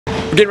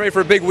We're getting ready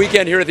for a big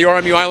weekend here at the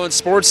RMU Island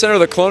Sports Center.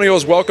 The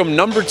Colonials welcome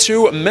number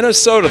 2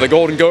 Minnesota. The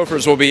Golden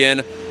Gophers will be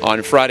in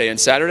on Friday and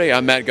Saturday.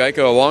 I'm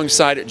Gajtka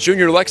alongside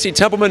junior Lexi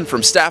Templeman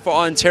from Staffa,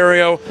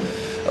 Ontario.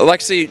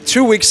 Lexi,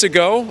 2 weeks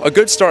ago, a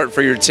good start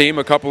for your team,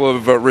 a couple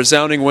of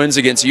resounding wins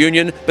against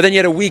Union, but then you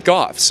had a week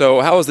off.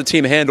 So how has the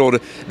team handled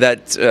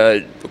that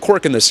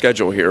quirk in the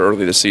schedule here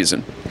early this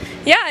season?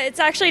 Yeah, it's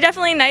actually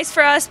definitely nice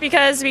for us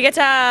because we get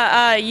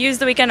to use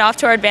the weekend off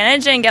to our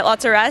advantage and get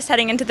lots of rest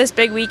heading into this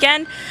big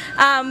weekend.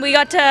 We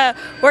got to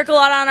work a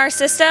lot on our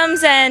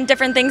systems and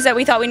different things that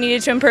we thought we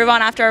needed to improve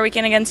on after our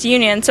weekend against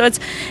Union. So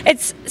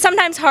it's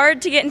sometimes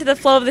hard to get into the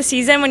flow of the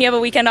season when you have a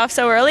weekend off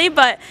so early,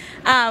 but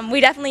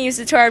we definitely used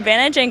it to our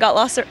advantage and got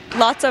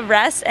lots of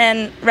rest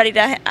and ready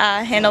to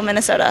handle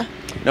Minnesota.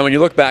 Now, when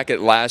you look back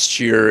at last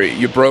year,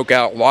 you broke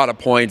out a lot of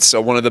points,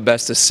 one of the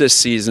best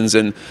assist seasons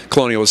in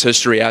Colonials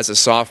history as a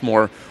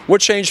sophomore. What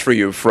changed for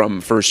you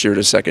from first year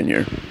to second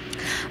year?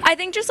 I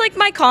think just like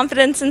my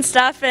confidence and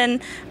stuff,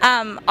 and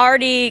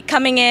already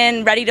coming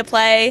in ready to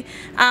play.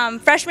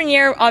 Freshman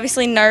year,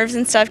 obviously nerves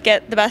and stuff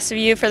get the best of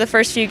you for the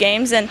first few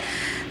games, and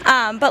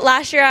but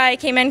last year I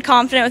came in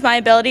confident with my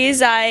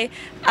abilities. I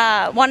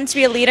wanted to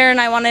be a leader, and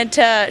I wanted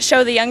to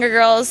show the younger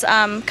girls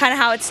kind of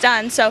how it's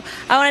done. So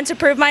I wanted to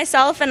prove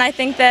myself, and I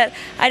think that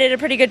I did a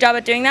pretty good job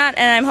at doing that,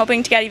 and I'm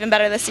hoping to get even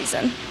better this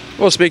season.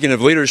 Well, speaking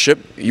of leadership,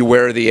 you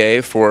wear the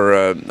A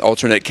for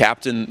alternate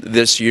captain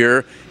this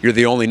year. You're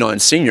the only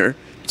non-senior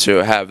to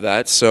have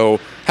that. So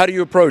how do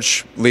you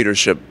approach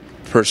leadership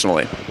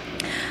personally?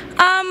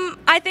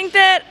 I think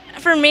that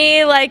for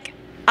me, like,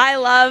 I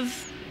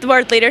love the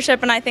word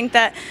leadership, and I think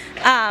that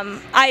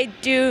I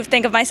do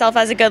think of myself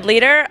as a good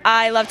leader.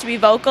 I love to be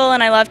vocal,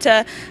 and I love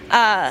to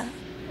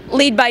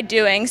lead by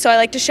doing, so I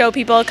like to show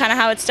people kind of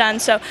how it's done.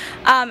 So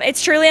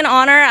it's truly an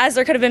honor, as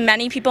there could have been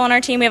many people on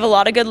our team. We have a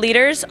lot of good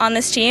leaders on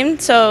this team,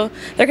 so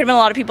there could have been a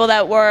lot of people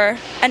that were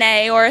an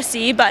A or a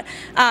C, but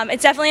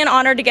it's definitely an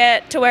honor to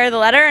get to wear the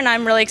letter, and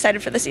I'm really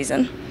excited for the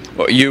season.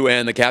 Well, you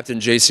and the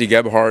captain, J.C.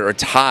 Gebhardt, are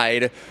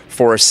tied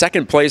for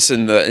second place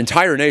in the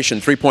entire nation,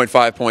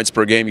 3.5 points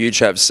per game. You each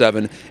have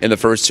 7 in the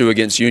first 2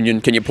 against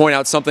Union. Can you point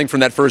out something from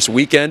that first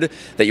weekend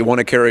that you want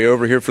to carry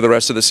over here for the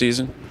rest of the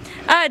season?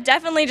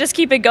 Definitely just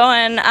keep it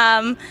going.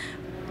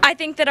 I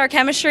think that our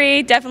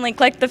chemistry definitely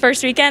clicked the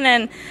first weekend,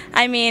 and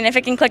I mean, if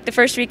it can click the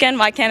first weekend,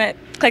 why can't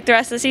it click the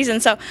rest of the season?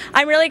 So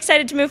I'm really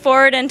excited to move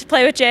forward and to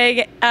play with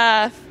Jay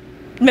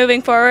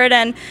moving forward,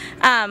 and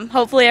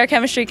hopefully our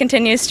chemistry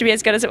continues to be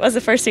as good as it was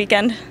the first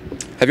weekend.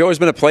 Have you always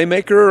been a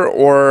playmaker,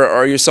 or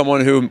are you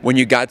someone who, when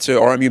you got to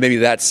RMU, maybe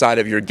that side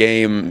of your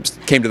game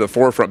came to the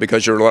forefront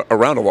because you're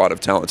around a lot of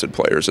talented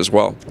players as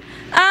well?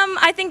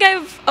 I think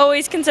I've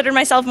always considered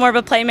myself more of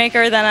a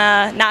playmaker than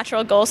a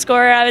natural goal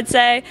scorer, I would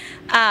say.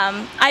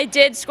 I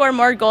did score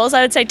more goals,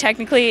 I would say,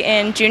 technically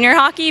in junior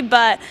hockey,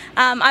 but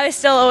I was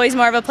still always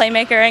more of a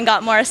playmaker and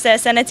got more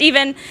assists, and it's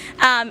even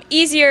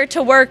easier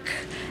to work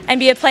and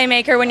be a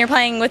playmaker when you're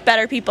playing with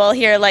better people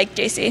here like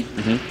JC.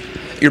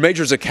 Mm-hmm. Your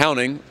major is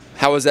accounting.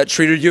 How has that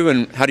treated you,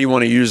 and how do you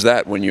want to use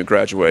that when you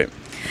graduate?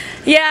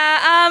 Yeah,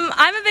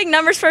 I'm a big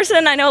numbers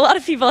person. I know a lot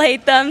of people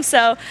hate them,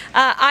 so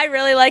I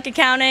really like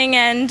accounting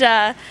and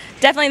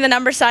definitely the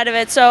number side of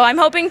it. So I'm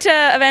hoping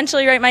to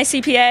eventually write my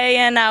CPA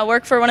and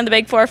work for one of the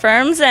big 4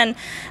 firms. And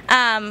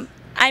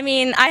I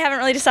mean, I haven't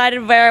really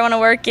decided where I want to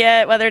work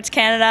yet, whether it's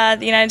Canada,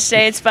 the United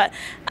States, but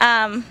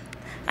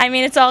I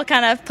mean, it's all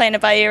kind of playing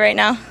it by ear right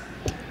now.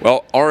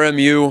 Well,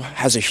 RMU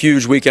has a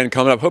huge weekend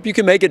coming up. Hope you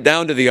can make it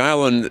down to the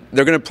island.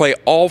 They're going to play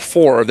all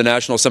 4 of the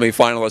national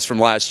semifinalists from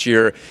last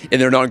year in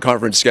their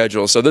non-conference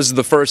schedule. So this is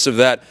the first of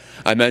that.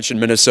 I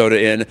mentioned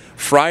Minnesota in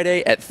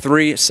Friday at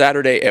 3,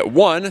 Saturday at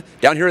 1,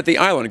 down here at the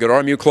island. Go to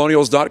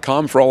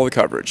rmucolonials.com for all the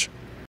coverage.